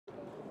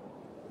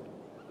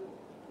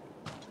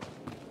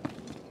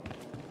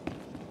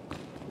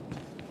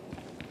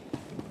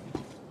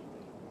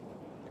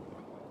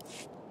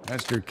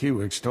Master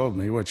Kiwix told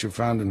me what you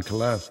found in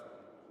Caleth.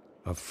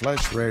 A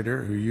flesh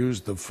raider who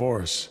used the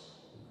Force.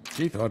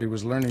 He thought he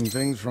was learning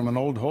things from an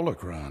old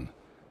holocron.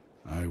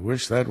 I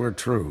wish that were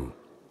true.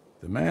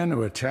 The man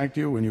who attacked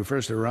you when you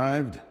first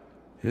arrived,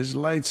 his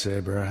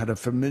lightsaber had a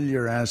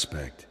familiar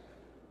aspect.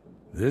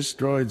 This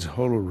droid's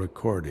holo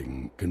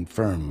recording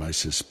confirmed my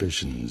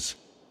suspicions.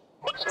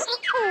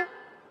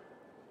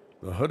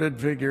 The hooded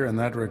figure in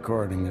that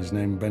recording is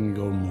named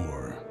Bengal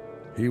Moore.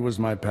 He was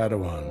my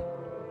Padawan,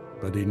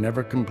 but he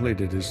never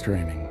completed his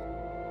training.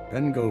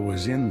 Bengal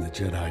was in the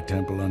Jedi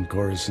Temple on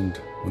Coruscant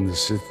when the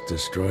Sith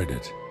destroyed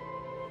it.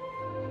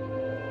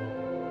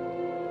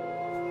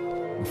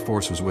 The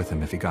Force was with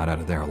him if he got out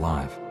of there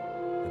alive.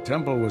 The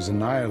temple was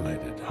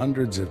annihilated.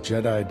 Hundreds of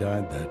Jedi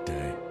died that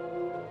day.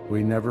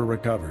 We never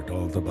recovered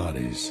all the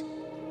bodies.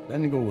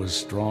 Bengal was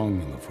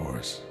strong in the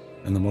Force,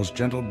 and the most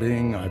gentle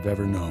being I've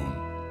ever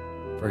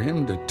known. For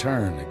him to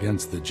turn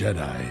against the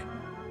Jedi,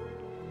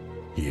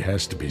 he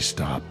has to be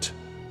stopped.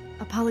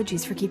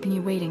 Apologies for keeping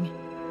you waiting.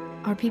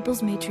 Our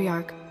people's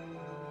matriarch,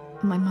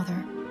 my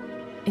mother,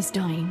 is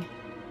dying.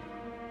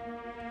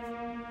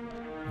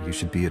 You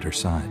should be at her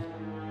side.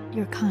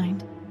 You're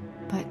kind,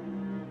 but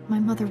my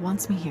mother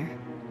wants me here.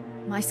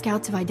 My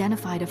scouts have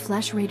identified a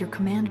Flesh Raider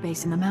command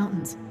base in the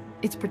mountains.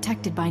 It's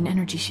protected by an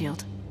energy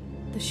shield.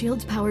 The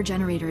shield's power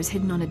generator is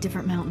hidden on a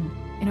different mountain,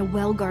 in a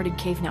well-guarded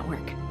cave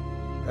network.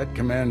 That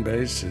command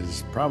base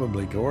is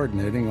probably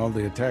coordinating all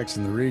the attacks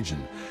in the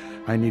region.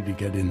 I need to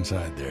get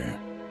inside there.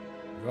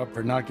 You up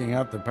for knocking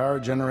out the power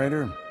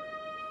generator?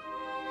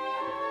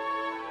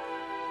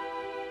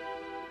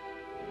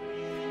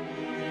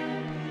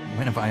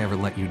 When have I ever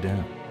let you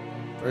down?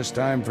 First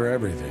time for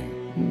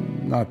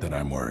everything. Not that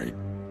I'm worried.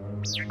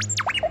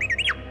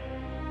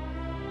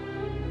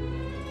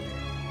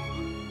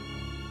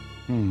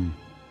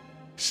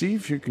 See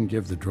if you can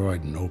give the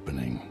droid an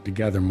opening to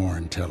gather more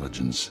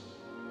intelligence.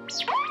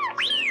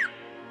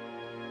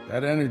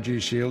 That energy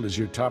shield is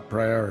your top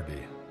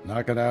priority.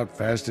 Knock it out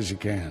fast as you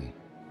can.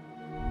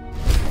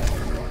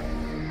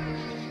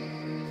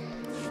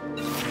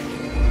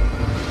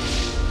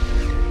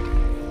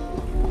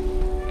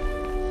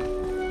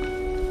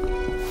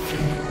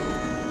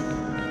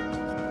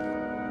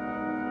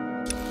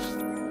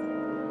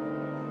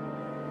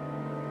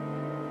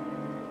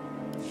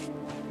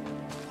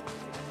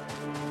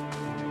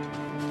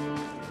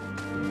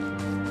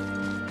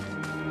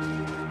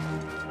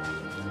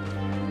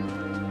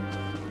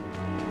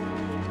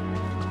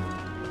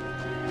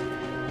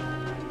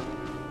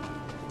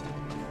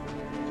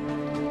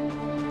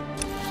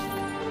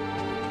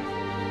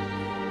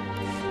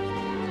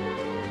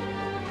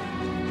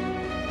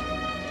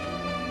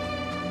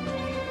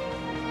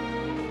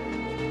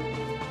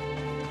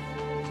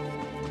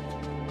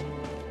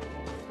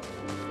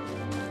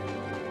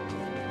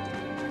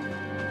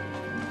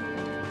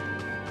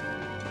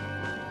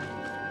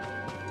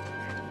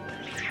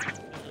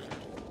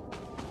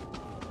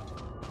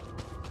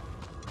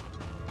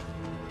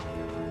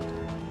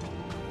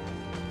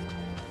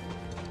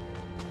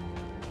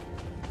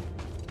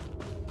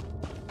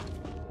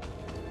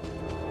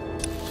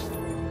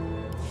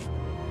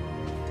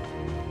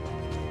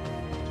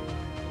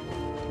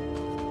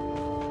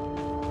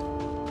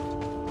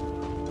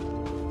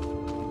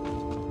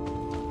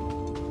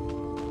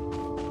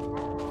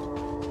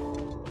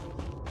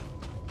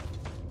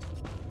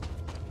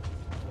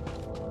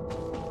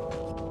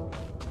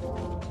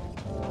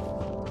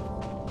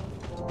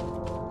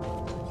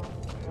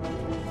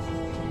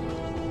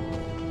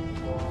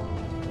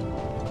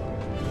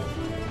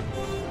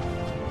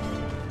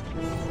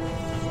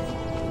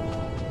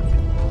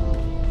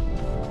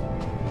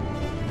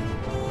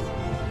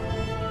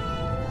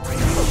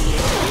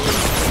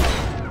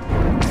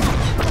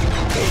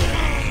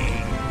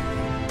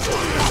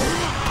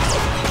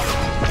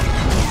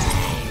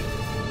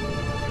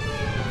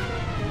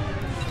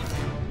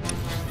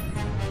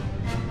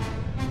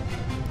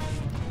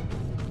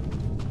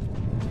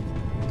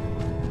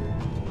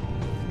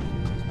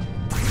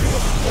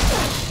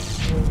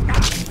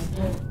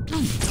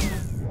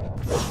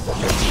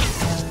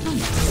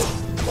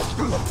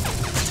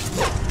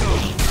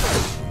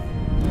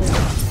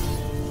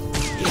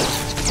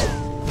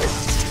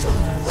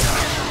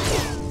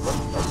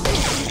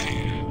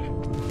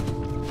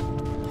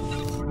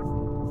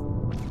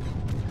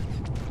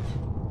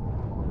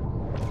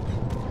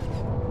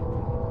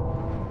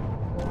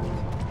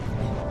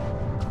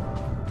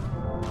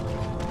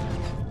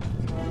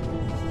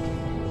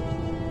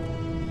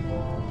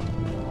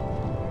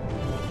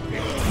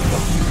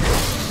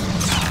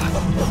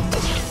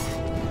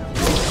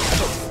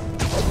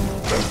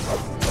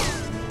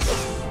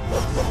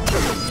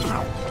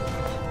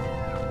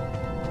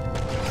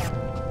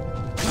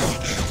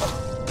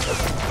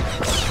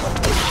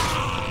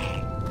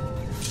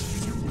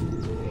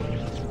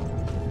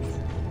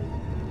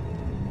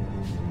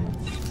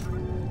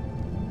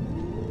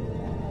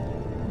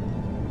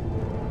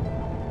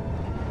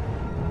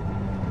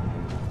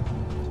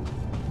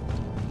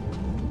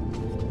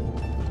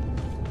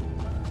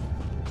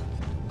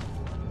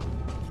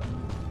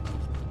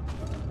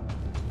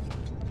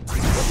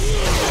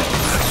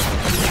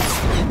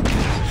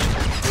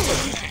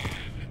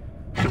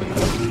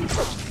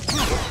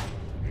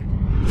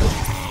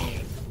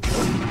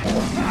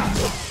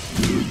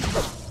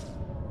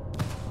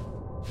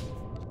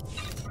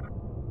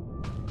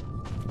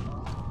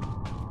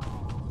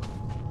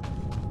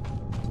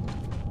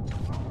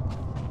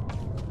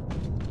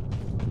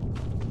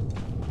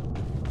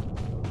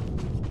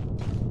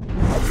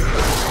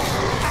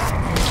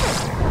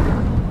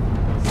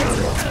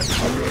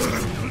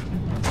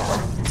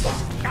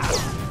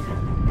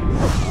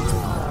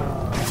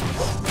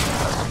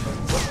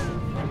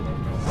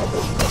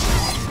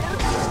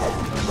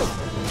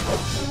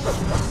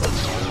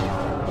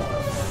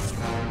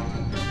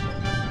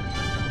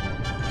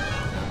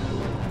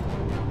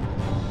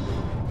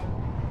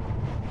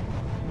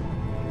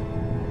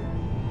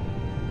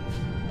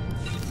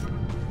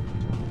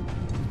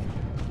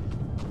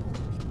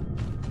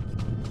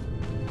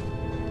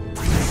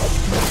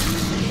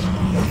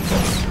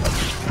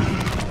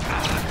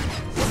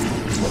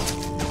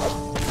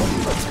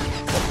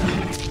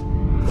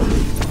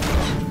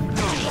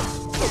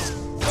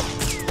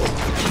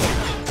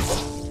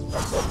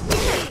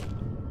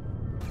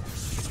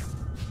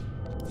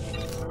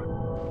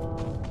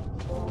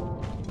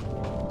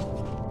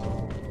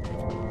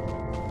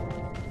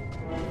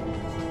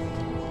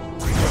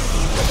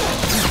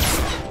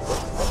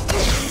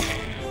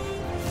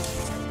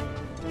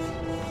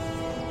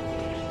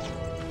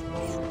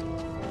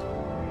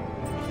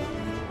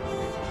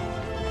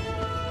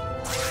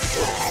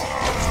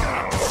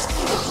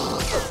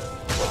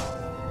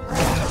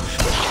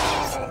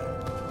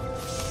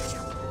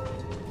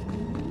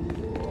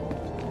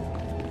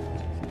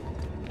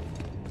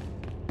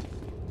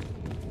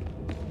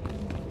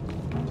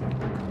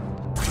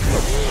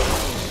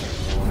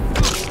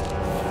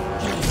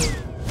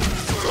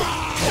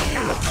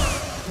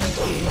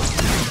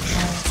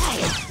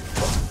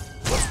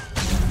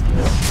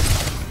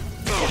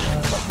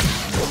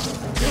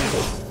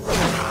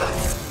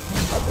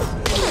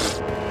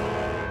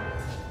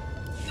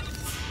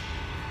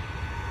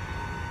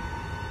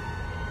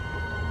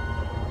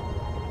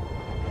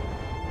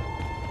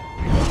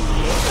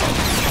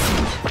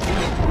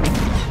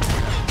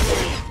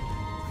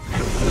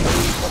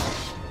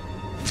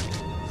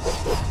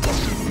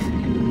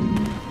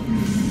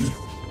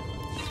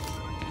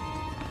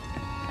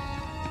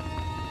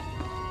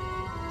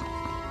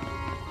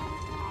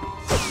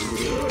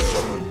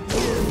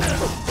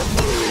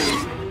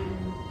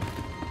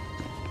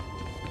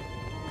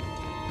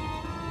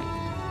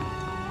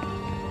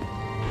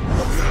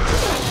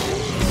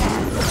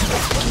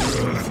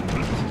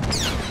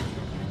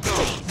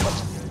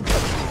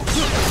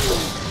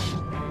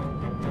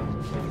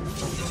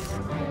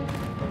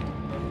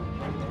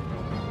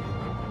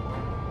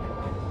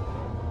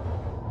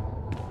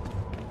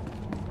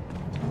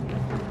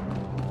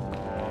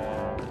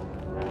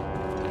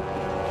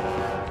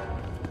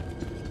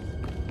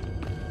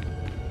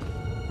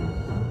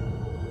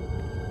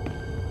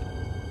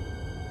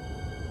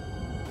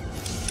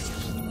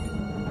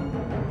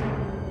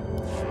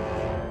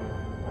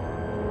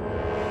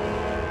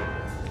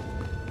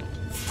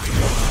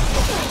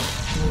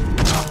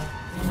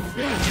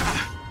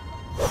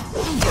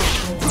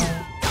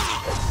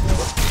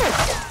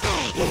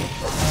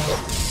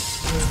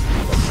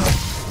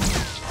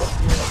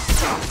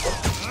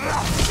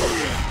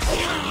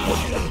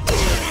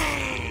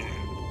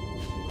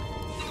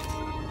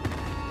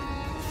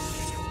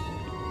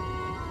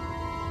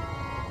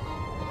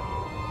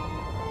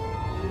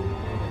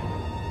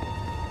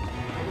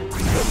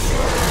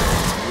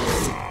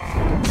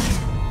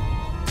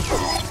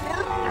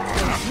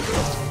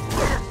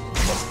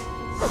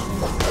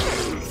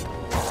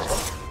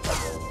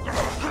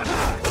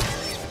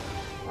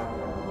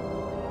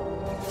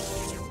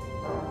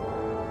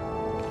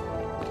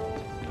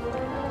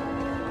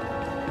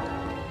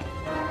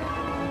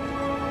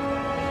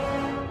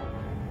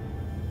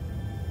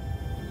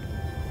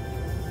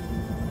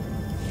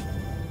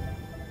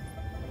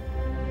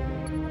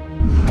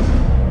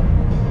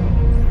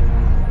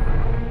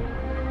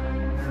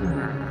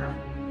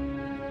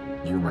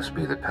 Must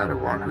be the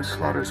Padawan who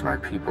slaughters my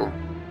people.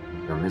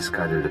 Your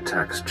misguided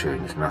attacks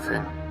change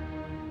nothing.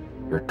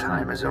 Your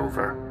time is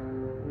over.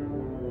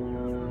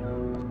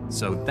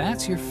 So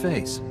that's your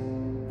face.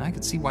 I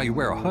can see why you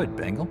wear a hood,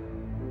 Bengal.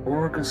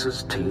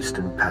 Orcus's taste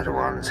in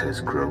Padawans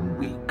has grown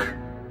weak,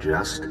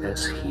 just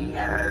as he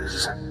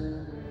has.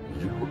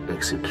 You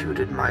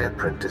executed my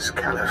apprentice,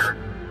 Caliph.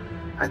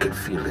 I can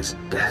feel his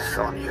death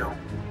on you.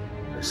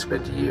 I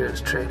spent years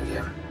training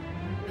him.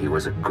 He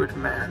was a good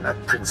man, a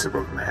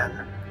principled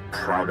man.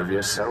 Proud of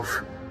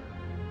yourself?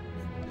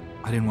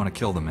 I didn't want to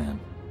kill the man,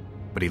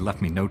 but he left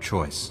me no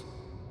choice.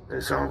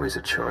 There's always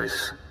a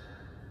choice.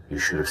 You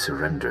should have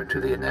surrendered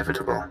to the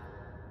inevitable.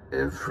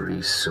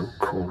 Every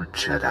so-called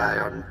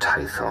Jedi on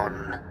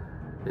Tython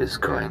is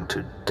going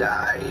to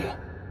die.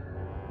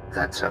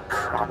 That's a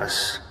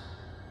promise.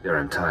 Your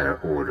entire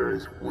order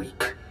is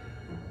weak.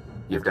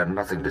 You've done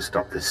nothing to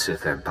stop the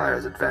Sith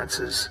Empire's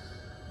advances.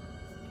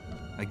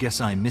 I guess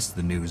I missed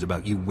the news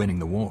about you winning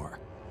the war.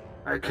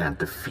 I can't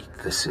defeat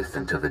the Sith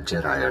until the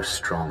Jedi are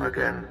strong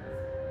again.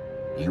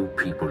 You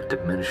people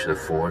diminish the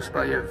Force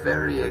by your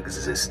very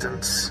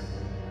existence.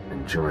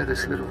 Enjoy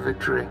this little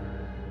victory.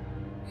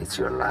 It's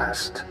your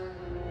last.